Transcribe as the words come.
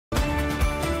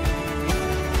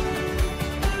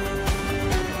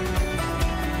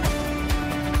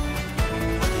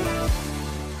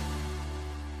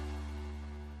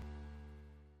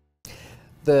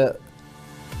the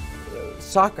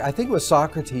I think it was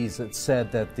Socrates that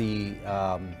said that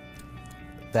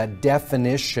that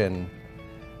definition,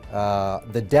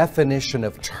 the definition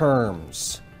of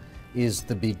terms, is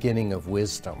the beginning of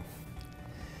wisdom.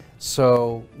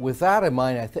 So, with that in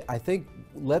mind, I think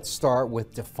let's start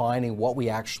with defining what we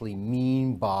actually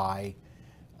mean by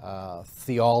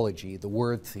theology, the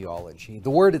word theology.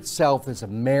 The word itself is a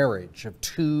marriage of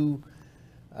two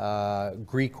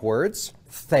Greek words,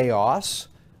 theos,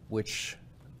 which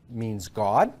means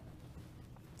God,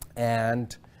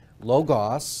 and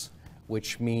logos,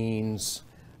 which means,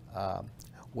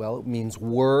 well, it means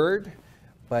word,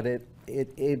 but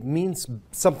it means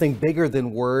something bigger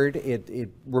than word.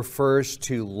 It refers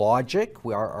to logic.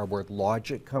 Our word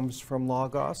logic comes from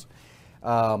logos.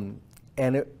 And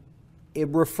it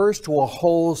refers to a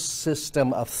whole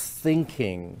system of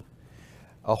thinking,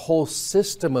 a whole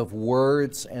system of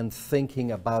words and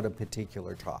thinking about a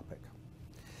particular topic.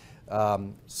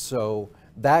 So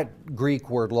that Greek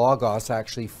word logos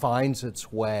actually finds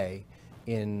its way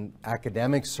in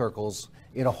academic circles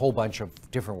in a whole bunch of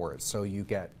different words. So you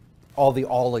get all the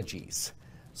ologies.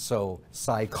 So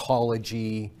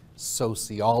psychology,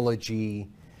 sociology,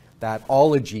 that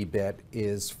ology bit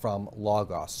is from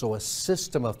logos. So a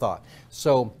system of thought.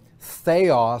 So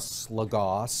theos,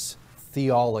 logos,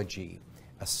 theology,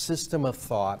 a system of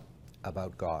thought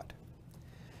about God.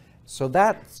 So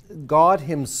that God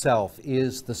himself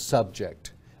is the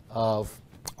subject of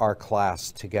our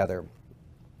class together.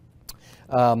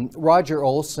 Roger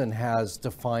Olson has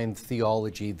defined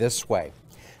theology this way.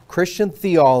 Christian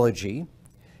theology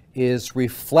is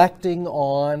reflecting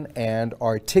on and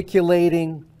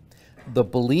articulating the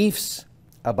beliefs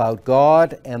about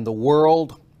God and the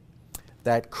world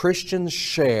that Christians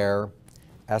share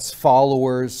as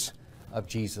followers of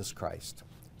Jesus Christ.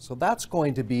 So that's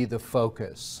going to be the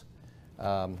focus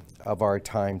of our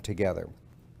time together.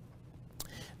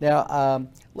 Now,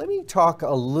 let me talk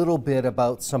a little bit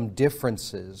about some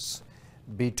differences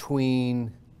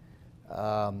between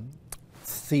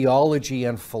theology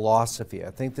and philosophy. I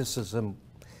think this is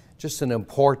just an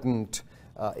important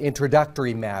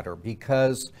introductory matter,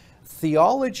 because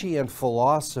theology and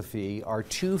philosophy are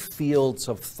two fields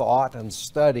of thought and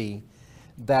study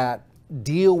that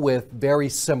deal with very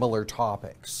similar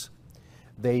topics.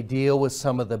 They deal with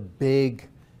some of the big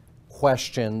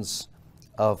questions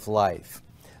of life.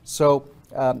 So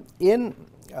in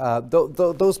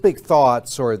those big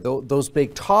thoughts, or those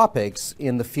big topics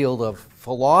in the field of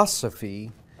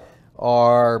philosophy,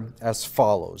 are as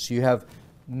follows. You have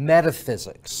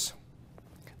metaphysics.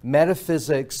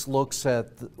 Metaphysics looks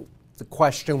at the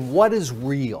question, what is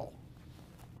real?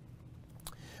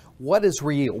 What is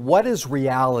real? What is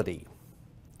reality?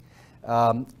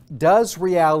 Does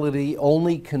reality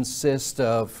only consist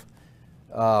of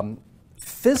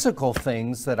physical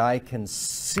things that I can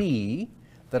see,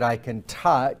 that I can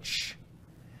touch,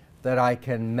 that I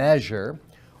can measure,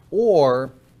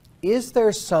 or is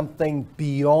there something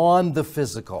beyond the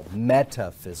physical,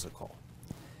 metaphysical?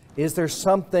 Is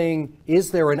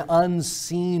there an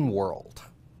unseen world?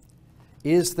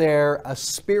 Is there a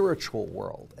spiritual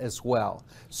world as well?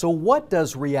 So what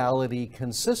does reality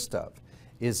consist of?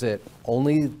 Is it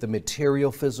only the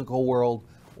material physical world,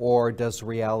 or does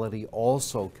reality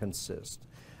also consist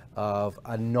of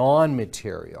a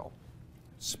non-material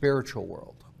spiritual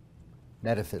world,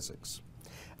 metaphysics?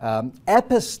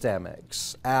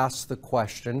 Epistemics asks the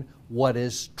question, what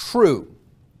is true?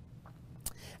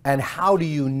 And how do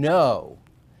you know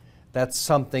that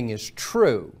something is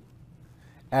true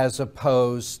as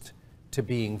opposed to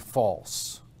being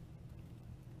false?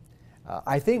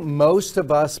 I think most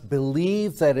of us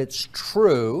believe that it's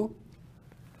true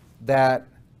that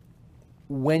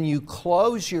when you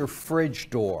close your fridge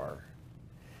door,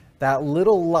 that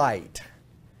little light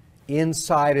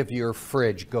inside of your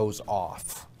fridge goes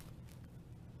off.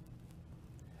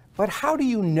 But how do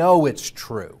you know it's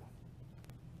true?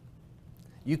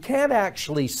 You can't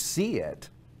actually see it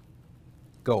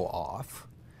go off.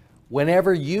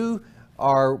 Whenever you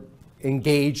are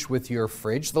engaged with your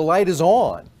fridge, the light is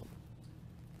on.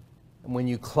 And when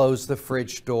you close the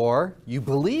fridge door, you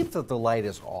believe that the light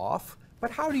is off,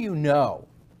 but how do you know?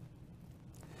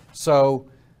 So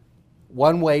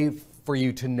one way for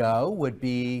you to know would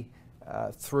be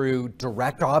through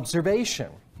direct observation.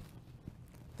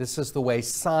 This is the way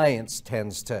science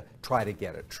tends to try to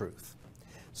get at truth.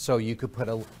 So you could put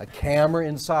a camera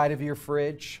inside of your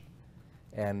fridge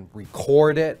and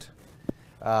record it.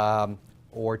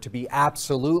 Or to be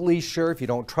absolutely sure, if you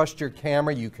don't trust your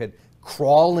camera, you could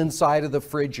crawl inside of the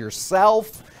fridge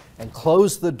yourself and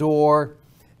close the door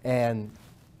and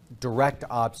direct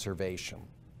observation.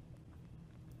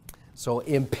 So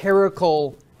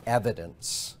empirical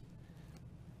evidence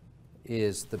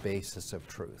is the basis of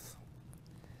truth.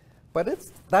 But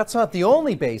that's not the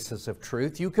only basis of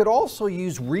truth. You could also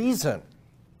use reason.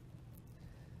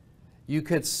 You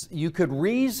could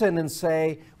reason and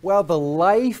say, well, the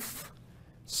lifespan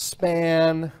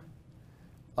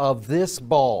of this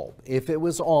bulb, if it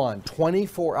was on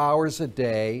 24 hours a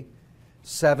day,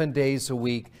 7 days a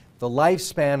week, the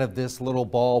lifespan of this little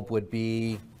bulb would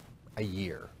be a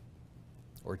year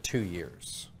or 2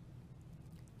 years.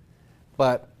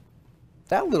 But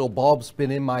that little bulb's been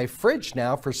in my fridge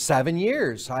now for 7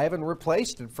 years. I haven't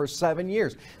replaced it for 7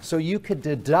 years. So you could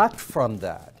deduct from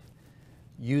that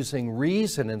using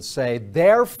reason and say,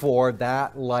 therefore,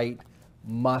 that light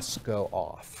must go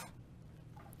off.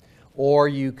 Or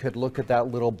you could look at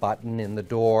that little button in the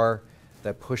door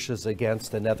that pushes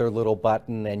against another little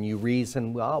button, and you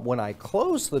reason, well, when I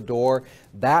close the door,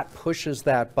 that pushes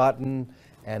that button,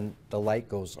 and the light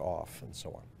goes off, and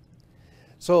so on.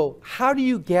 So how do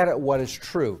you get at what is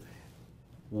true?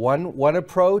 One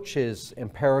approach is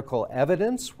empirical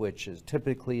evidence, which is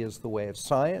typically the way of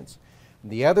science.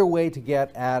 The other way to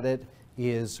get at it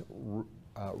is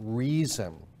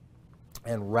reason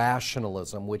and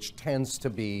rationalism, which tends to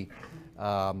be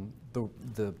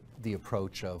the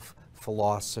approach of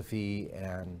philosophy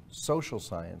and social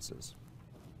sciences.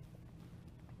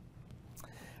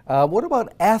 What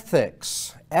about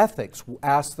ethics? Ethics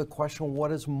asks the question,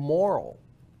 what is moral?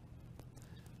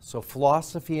 So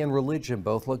philosophy and religion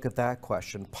both look at that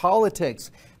question. Politics,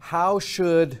 how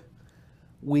should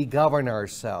we govern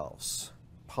ourselves?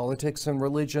 Politics and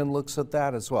religion looks at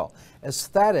that as well.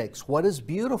 Aesthetics, what is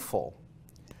beautiful?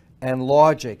 And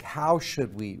logic, how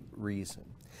should we reason?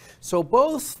 So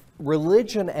both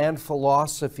religion and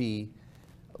philosophy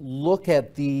look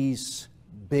at these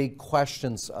big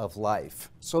questions of life.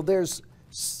 So there is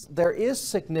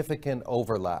significant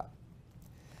overlap.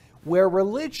 Where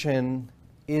religion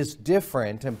is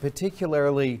different, and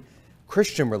particularly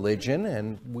Christian religion,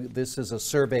 and this is a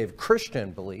survey of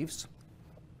Christian beliefs,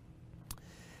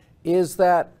 is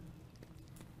that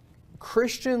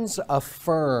Christians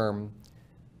affirm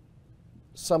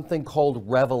something called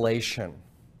revelation.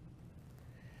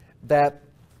 That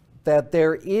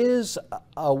there is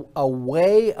a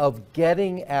way of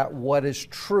getting at what is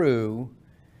true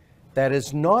that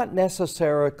is not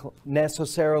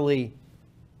necessarily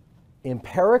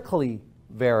empirically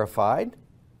verified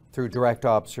through direct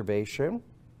observation,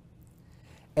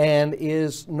 and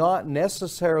is not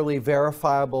necessarily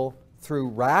verifiable through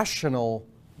rational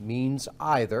means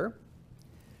either,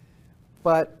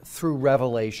 but through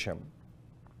revelation.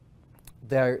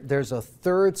 There's a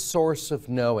third source of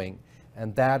knowing,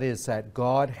 and that is that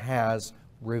God has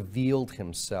revealed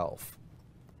himself.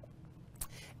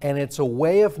 And it's a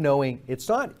way of knowing. It's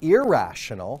not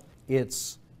irrational,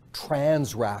 it's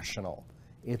transrational.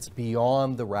 It's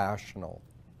beyond the rational.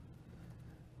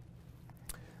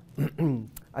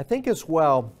 I think as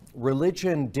well,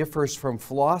 religion differs from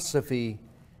philosophy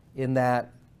in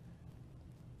that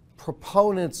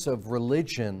proponents of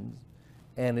religion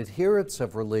and adherents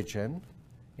of religion,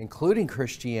 including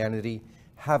Christianity,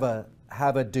 have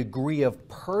a degree of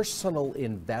personal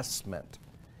investment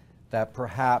that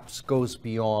perhaps goes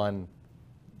beyond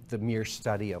the mere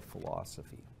study of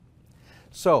philosophy.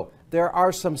 So there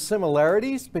are some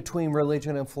similarities between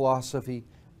religion and philosophy,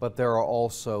 but there are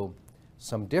also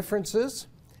some differences.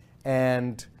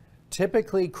 And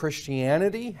typically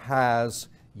Christianity has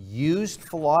used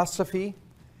philosophy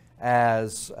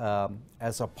as a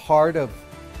part of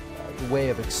the way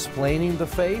of explaining the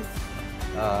faith,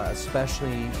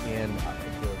 especially in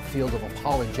the field of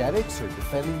apologetics or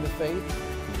defending the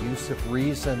faith, the use of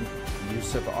reason, the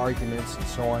use of arguments, and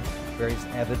so on. Various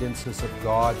evidences of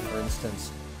God, for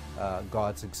instance,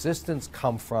 God's existence,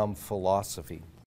 come from philosophy.